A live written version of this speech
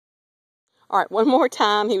All right, one more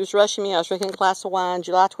time. He was rushing me. I was drinking a glass of wine.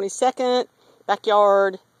 July 22nd,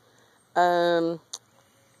 backyard,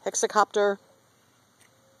 Hexacopter.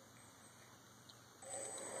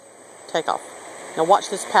 Take off. Now watch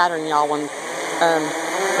this pattern, y'all, when it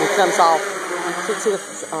comes off.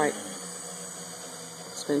 All right.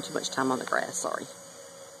 Spending too much time on the grass, sorry.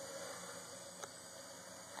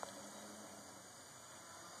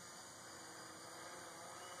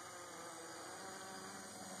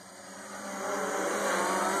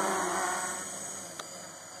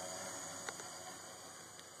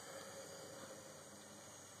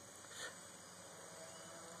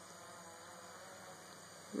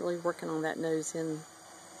 Really working on that nose in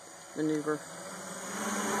maneuver.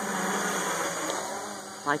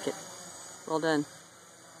 Like it. Well done.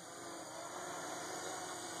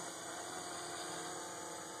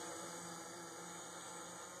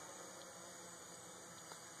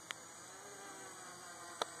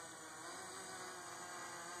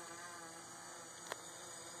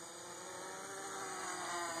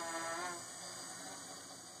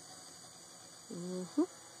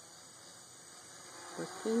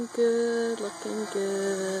 Looking good, looking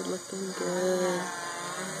good, looking good.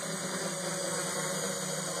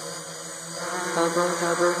 Hover,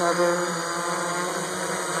 hover, hover.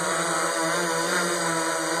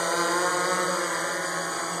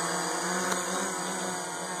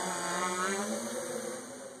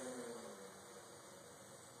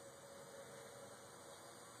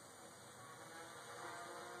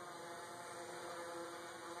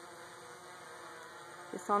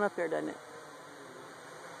 It's on up there, doesn't it?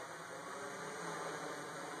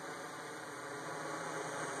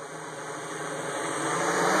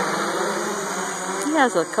 He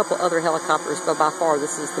has a couple other helicopters, but by far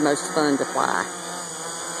this is the most fun to fly.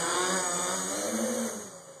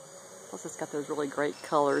 Plus it's got those really great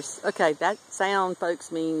colors. Okay, that sound,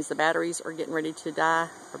 folks, means the batteries are getting ready to die.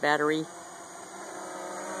 Or battery.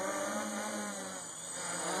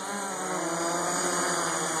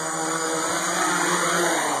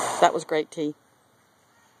 That was great, T.